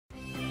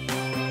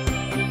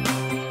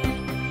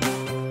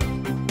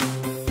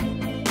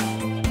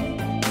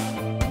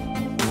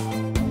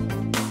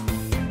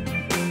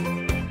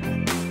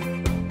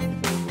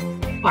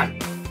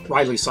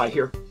Riley Side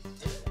here.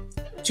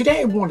 Today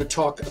I want to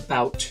talk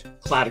about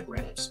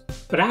cladograms,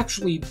 but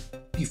actually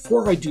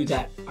before I do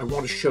that, I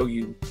want to show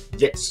you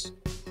this.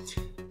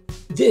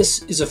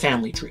 This is a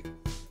family tree.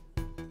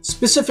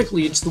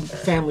 Specifically, it's the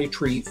family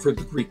tree for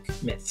the Greek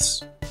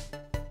myths.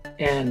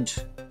 And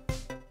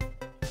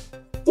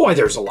boy,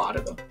 there's a lot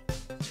of them.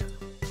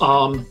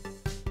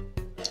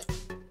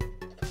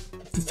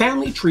 The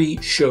family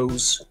tree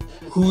shows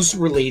who's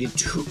related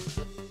to who.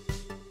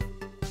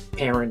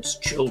 Parents,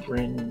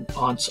 children,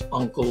 aunts,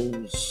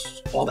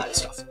 uncles, all that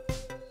stuff.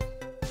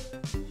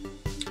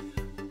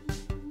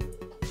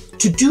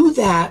 To do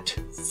that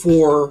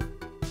for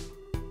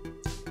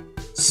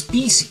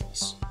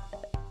species,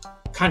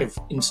 kind of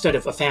instead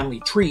of a family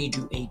tree,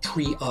 do a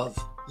tree of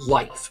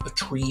life, a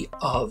tree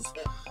of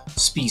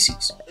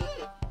species.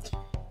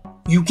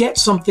 You get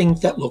something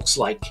that looks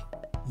like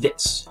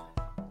this.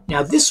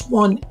 Now this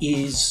one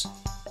is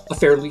a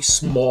fairly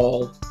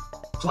small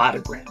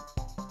cladogram.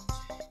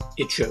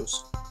 It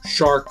shows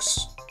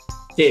sharks,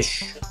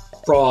 fish,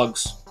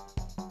 frogs,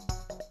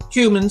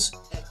 humans,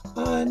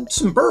 and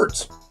some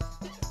birds.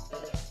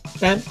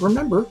 And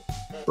remember,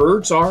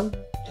 birds are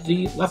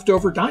the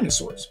leftover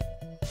dinosaurs.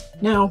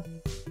 Now,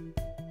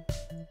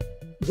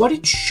 what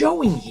it's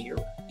showing here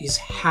is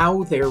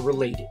how they're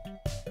related.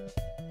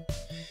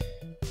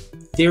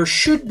 There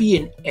should be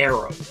an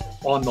arrow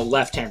on the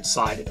left-hand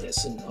side of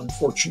this, and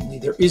unfortunately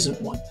there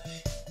isn't one,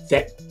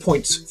 that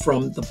points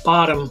from the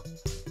bottom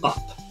up,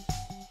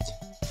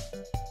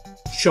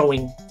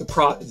 showing the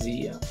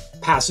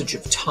passage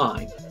of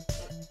time.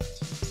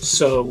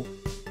 So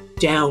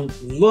down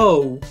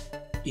low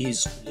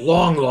is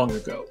long, long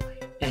ago,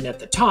 and at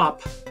the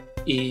top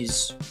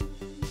is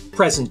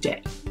present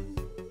day.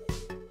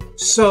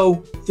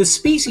 So the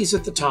species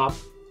at the top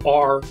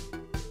are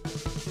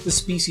the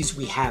species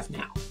we have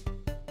now.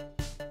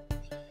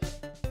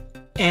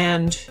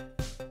 And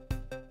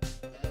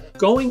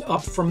going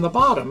up from the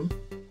bottom,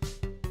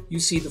 you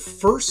see the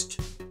first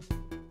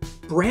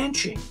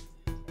branching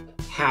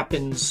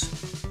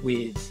happens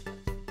with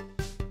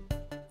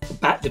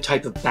the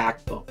type of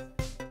backbone.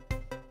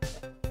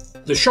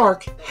 The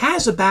shark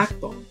has a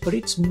backbone, but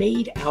it's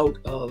made out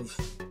of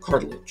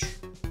cartilage.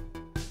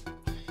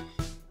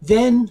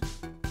 Then,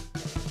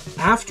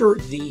 after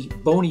the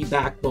bony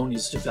backbone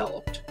is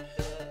developed,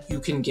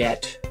 you can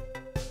get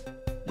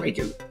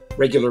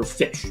regular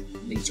fish.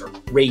 These are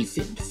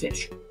ray-finned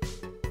fish.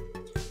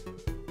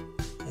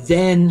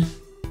 Then,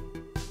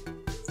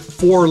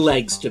 four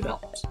legs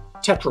develops,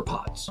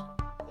 tetrapods.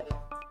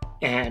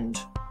 And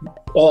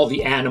all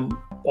the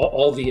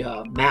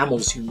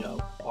mammals you know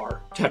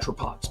are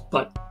tetrapods,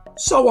 but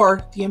so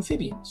are the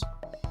amphibians,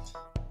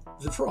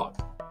 the frog.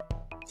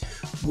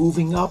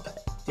 Moving up,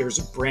 there's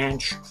a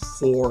branch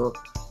for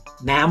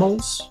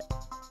mammals.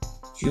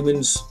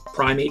 Humans,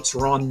 primates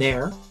are on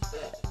there,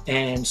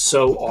 and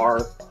so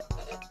are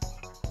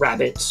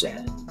rabbits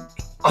and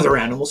other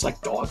animals like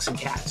dogs and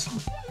cats,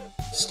 and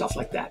stuff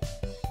like that.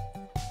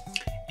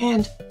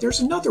 And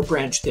there's another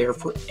branch there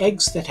for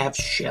eggs that have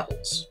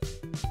shells.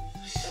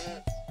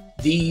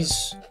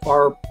 These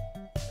are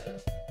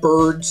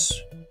birds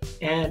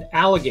and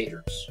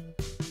alligators.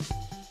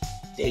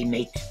 They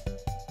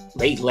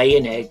lay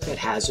an egg that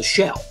has a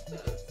shell.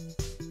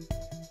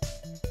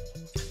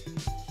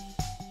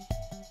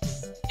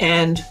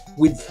 And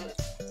with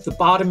the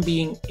bottom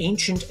being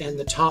ancient and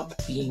the top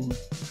being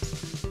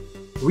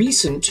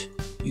recent,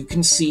 you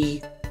can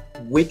see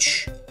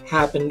which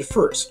happened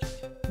first.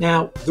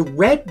 Now, the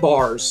red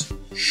bars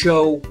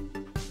show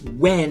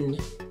when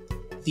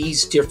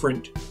these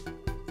different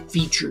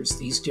features,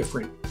 these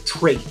different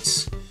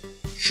traits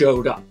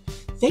showed up.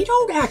 They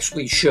don't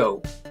actually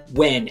show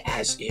when,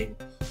 as in,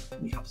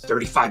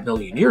 35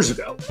 million years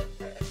ago.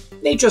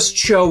 They just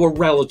show a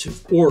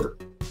relative order.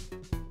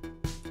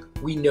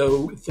 We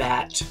know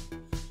that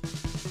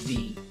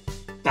the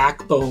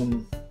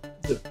backbone,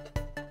 the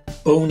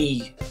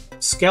bony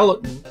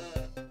skeleton,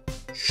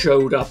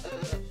 showed up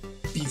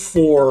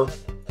before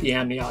the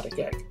amniotic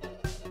egg.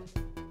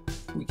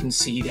 We can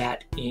see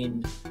that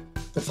in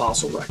the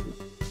fossil record.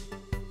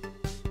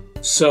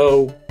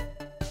 So,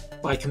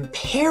 by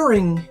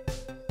comparing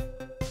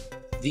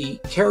the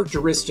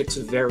characteristics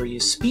of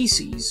various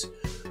species,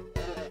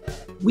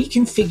 we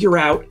can figure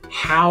out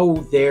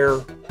how they're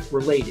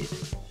related.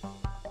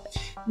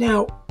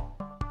 Now,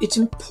 it's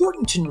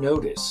important to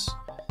notice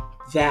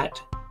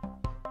that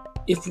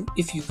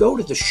if you go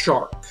to the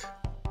shark,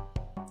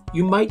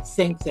 you might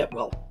think that,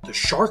 well, the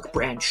shark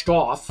branched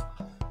off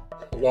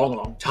a long,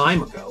 long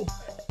time ago,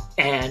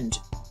 and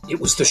it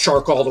was the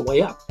shark all the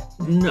way up.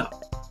 No.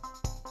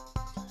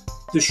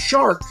 The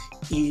shark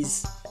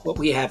is what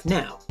we have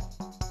now.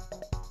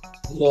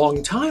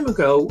 Long time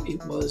ago,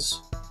 it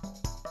was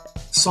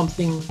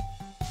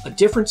a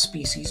different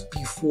species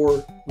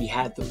before we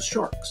had those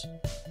sharks.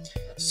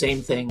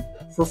 Same thing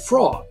for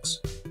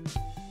frogs.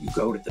 You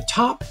go to the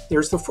top,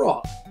 there's the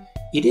frog.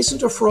 It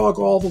isn't a frog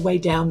all the way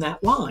down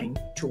that line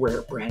to where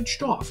it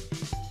branched off.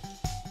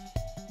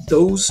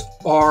 Those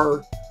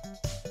are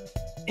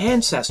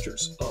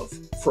ancestors of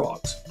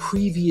frogs,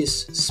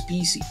 previous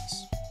species.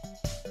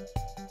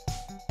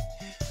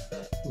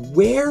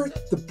 Where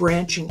the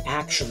branching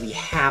actually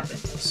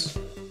happens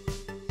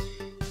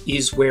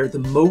is where the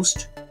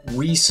most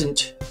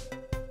recent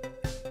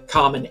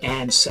common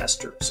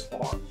ancestors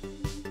are.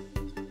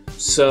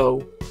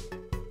 So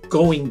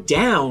going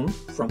down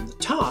from the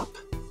top,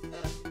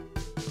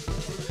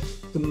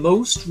 the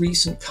most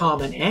recent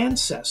common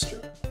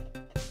ancestor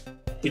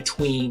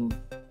between,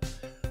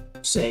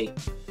 say,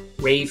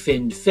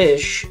 ray-finned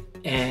fish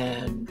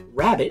and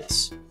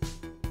rabbits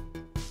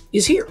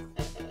is here.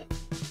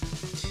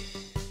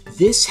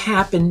 This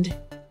happened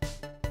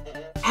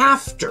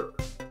after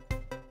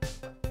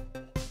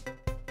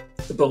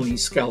the bony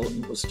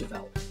skeleton was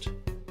developed.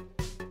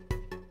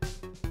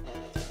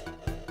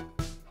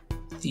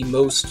 The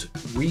most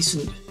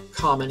recent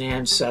common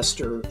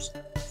ancestors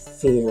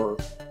for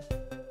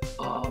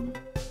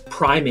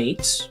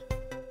primates,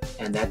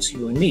 and that's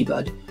you and me,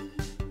 bud,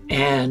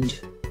 and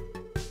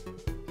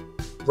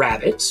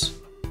rabbits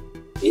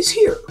is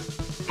here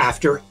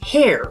after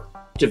hair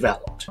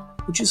developed,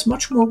 which is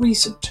much more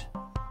recent.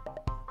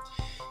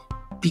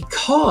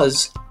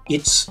 Because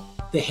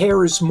the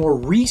hair is more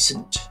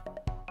recent,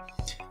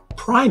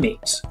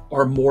 primates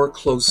are more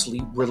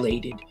closely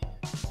related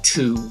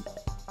to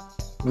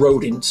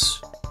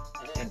rodents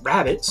and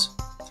rabbits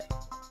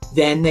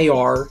than they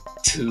are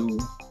to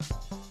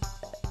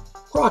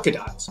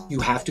crocodiles. You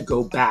have to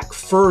go back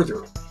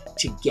further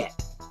to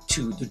get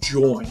to the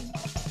join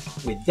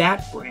with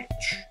that branch.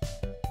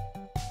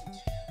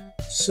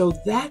 So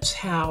that's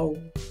how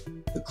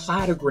the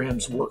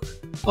cladograms work.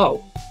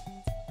 Oh,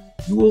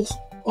 you will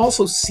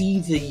also see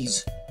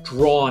these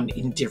drawn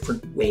in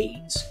different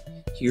ways.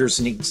 Here's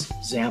an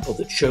example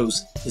that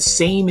shows the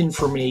same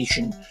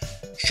information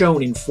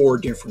shown in 4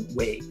 different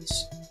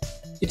ways.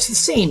 It's the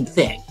same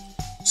thing.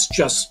 It's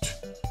just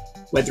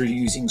whether you're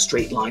using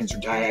straight lines or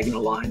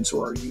diagonal lines,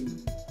 or are you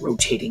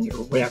rotating it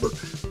or whatever,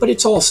 but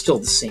it's all still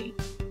the same.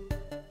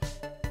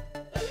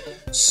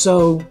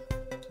 So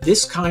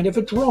this kind of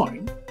a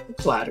drawing, a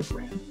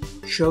cladogram,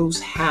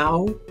 shows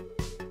how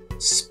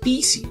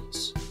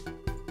species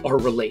are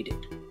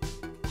related.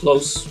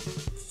 Close,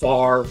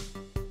 far.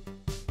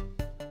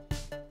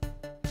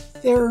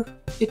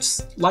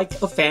 It's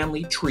like a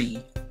family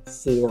tree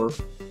for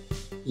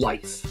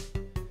life.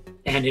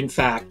 And in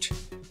fact,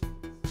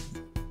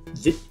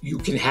 you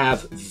can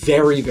have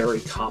very, very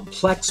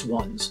complex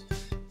ones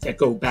that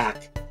go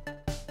back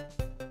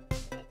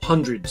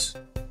hundreds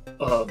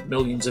of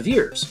millions of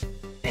years.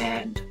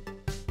 And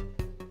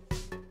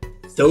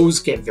those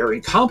get very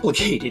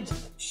complicated,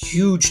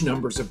 huge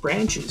numbers of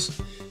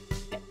branches.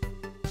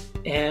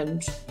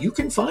 And you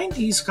can find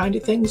these kind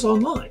of things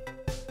online.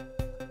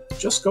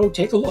 Just go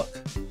take a look.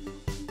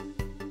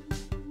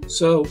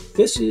 So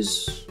this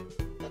is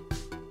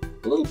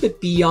a little bit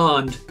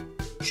beyond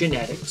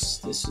genetics.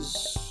 This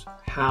is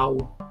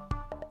how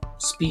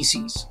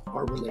species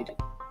are related.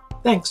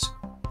 Thanks.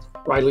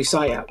 Riley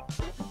Sy out.